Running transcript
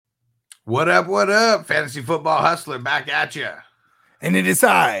What up? What up? Fantasy Football Hustler back at you. And it is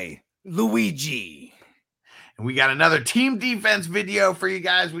I, Luigi. And we got another team defense video for you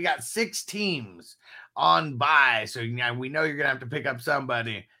guys. We got 6 teams on bye. So we know you're going to have to pick up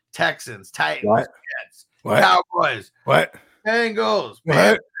somebody. Texans, Titans, Jets, Cowboys, Bengals,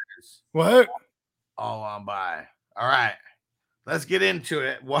 Panthers. All on bye. All right. Let's get into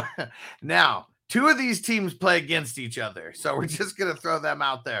it. Now, 2 of these teams play against each other. So we're just going to throw them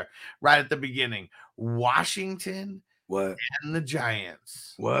out there right at the beginning. Washington and the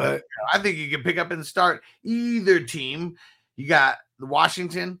Giants. I think you can pick up and start either team. You got the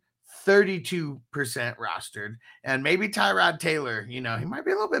Washington, 32% rostered, and maybe Tyrod Taylor. He might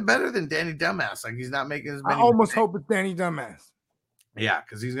be a little bit better than Danny Dumbass. Like, he's not making as many. I almost hope it's Danny Dumbass. Yeah,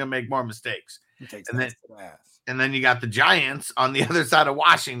 because he's going to make more mistakes. And then you got the Giants on the other side of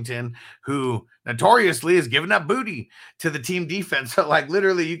Washington, who notoriously is giving up booty to the team defense. So, like,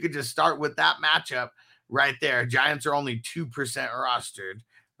 literally, you could just start with that matchup right there. Giants are only 2% rostered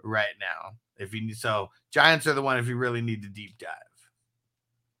right now. Giants are the one if you really need to deep dive.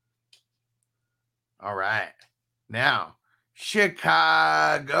 All right. Now,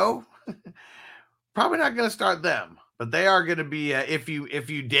 Chicago. Probably not going to start them. But they are going to be, if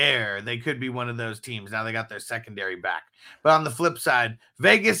you dare, they could be one of those teams. Now they got their secondary back. But on the flip side,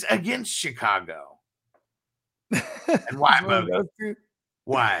 Vegas against Chicago. And why,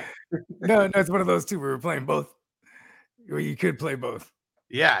 Why? No, it's one of those two. We were playing both. Or you could play both.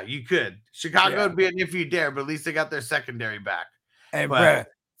 Yeah, you could. Chicago would be an if you dare, but at least they got their secondary back. Hey, Brad,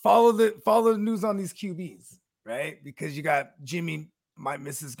 follow the news on these QBs, right? Because you got Jimmy might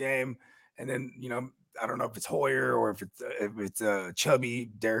miss his game, and then I don't know if it's Hoyer or if it's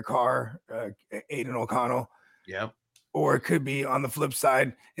Chubby, Derek Carr, Aiden O'Connell. Yep. Or it could be on the flip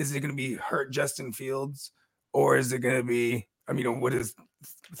side. Is it going to be hurt Justin Fields, or is it going to be? What is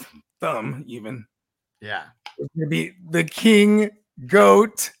thumb even? Yeah. It's going to be the King,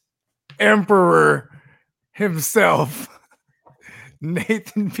 Goat, Emperor himself,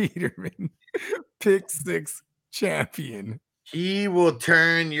 Nathan Peterman, Pick 6 champion. He will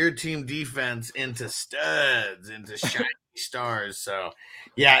turn your team defense into studs, into shiny stars. So,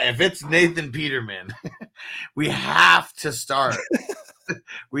 yeah, if it's Nathan Peterman, we have to start.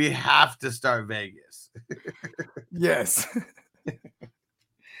 We have to start Vegas. Yes.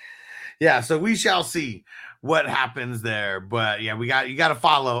 Yeah, so we shall see what happens there. But, yeah, you got to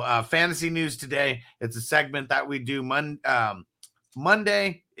follow Fantasy News Today. It's a segment that we do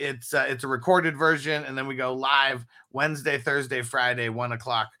Monday. It's a recorded version, and then we go live Wednesday, Thursday, Friday,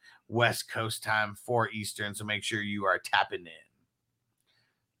 1:00 West Coast time, 4 Eastern. So make sure you are tapping in.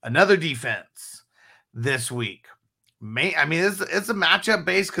 Another defense this week. It's a matchup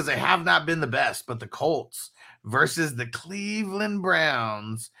base because they have not been the best, but the Colts versus the Cleveland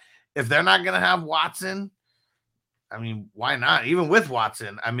Browns. If they're not going to have Watson, why not? Even with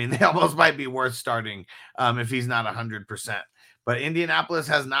Watson, they almost might be worth starting if he's not 100%. But Indianapolis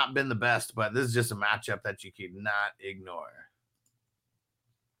has not been the best, but this is just a matchup that you cannot ignore.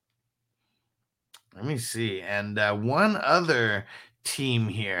 Let me see. And one other team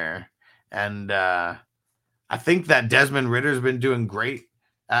here. And I think that Desmond Ritter's been doing great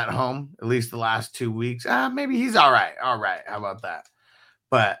at home, at least the last 2 weeks. Maybe he's all right. All right. How about that?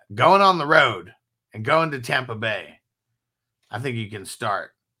 But going on the road and going to Tampa Bay, I think you can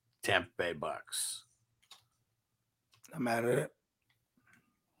start Tampa Bay Bucks. I'm mad at it.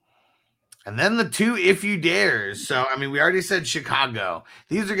 And then the 2 if you dares. So, we already said Chicago.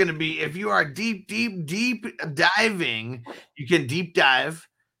 These are going to be, if you are deep diving, you can deep dive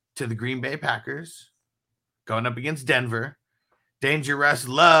to the Green Bay Packers going up against Denver. Danger Russ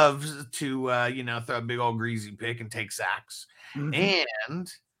loves to, throw a big old greasy pick and take sacks. Mm-hmm.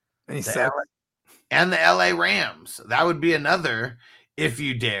 And the LA Rams. That would be another if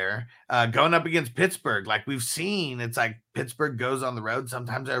you dare, going up against Pittsburgh. Like we've seen, it's like Pittsburgh goes on the road.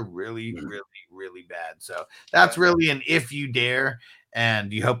 Sometimes they're really, really, really bad. So that's really an if you dare.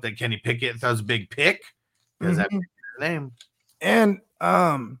 And you hope that Kenny Pickett throws a big pick because that's his name. And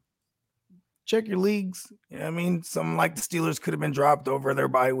check your leagues. Some like the Steelers could have been dropped over their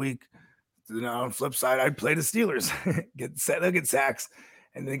bye week. On the flip side, I'd play the Steelers. They'll get sacks.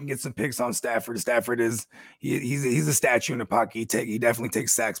 And they can get some picks on Stafford. Stafford he's a statue in the pocket. He definitely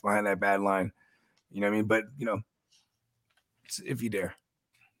takes sacks behind that bad line. You know what I mean? But if you dare.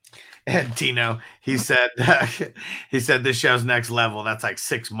 And Tino, he said this show's next level. That's like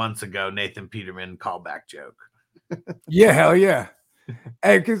 6 months ago. Nathan Peterman callback joke. Yeah, hell yeah.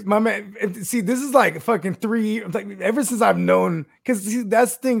 Hey, because my man, see, this is like fucking 3 years. Like ever since I've known, because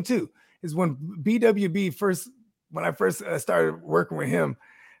that's the thing too, is when BWB first. When I first started working with him,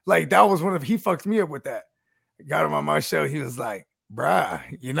 Like that was he fucked me up with that. Got him on my show. He was like, bruh,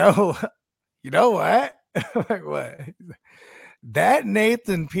 you know what? I'm like, what? That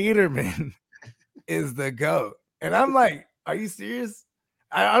Nathan Peterman is the GOAT. And I'm like, are you serious?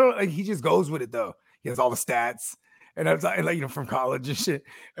 I don't like, he just goes with it though. He has all the stats and I'm like, from college and shit.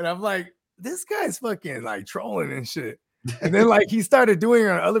 And I'm like, this guy's fucking like trolling and shit. And then like he started doing it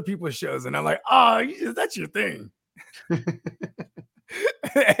on other people's shows, and I'm like, oh, that's your thing.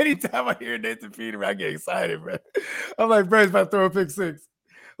 Anytime I hear Nathan Peterman, I get excited, bro. I'm like, bro, he's about to throw a pick six.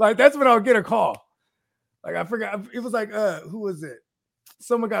 Like that's when I'll get a call. Like I forgot, it was like, who was it?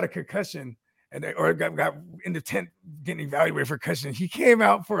 Someone got a concussion and got in the tent getting evaluated for concussion. He came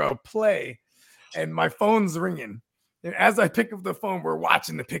out for a play, and my phone's ringing. And as I pick up the phone, we're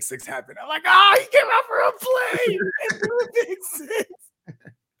watching the pick six happen. I'm like, he came out for a play and threw a pick six.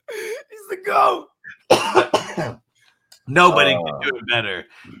 He's the GOAT. Nobody can do it better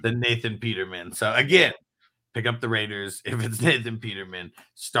than Nathan Peterman. So again, pick up the Raiders. If it's Nathan Peterman,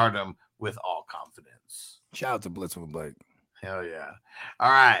 start him with all confidence. Shout out to Blitzing with Blake. Hell yeah. All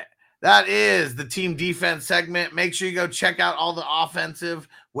right. That is the team defense segment. Make sure you go check out all the offensive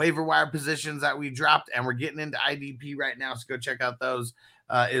waiver wire positions that we dropped, and we're getting into IDP right now, so go check out those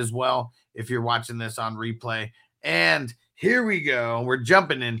as well if you're watching this on replay. And here we go. We're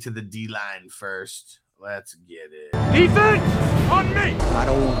jumping into the D-line first. Let's get it. Defense on me. I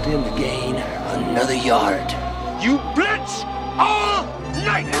don't want them to gain another yard. You blitz all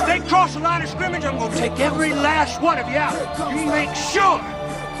night. If they cross the line of scrimmage, I'm going to take every last one of you out. You make sure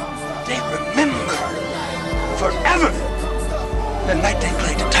they remember forever the night they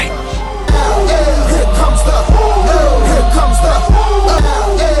played the Titans. Here comes the, here comes the,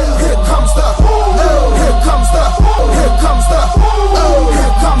 here comes the, here comes the, here comes the,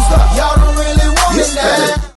 here comes the, y'all don't really want it now.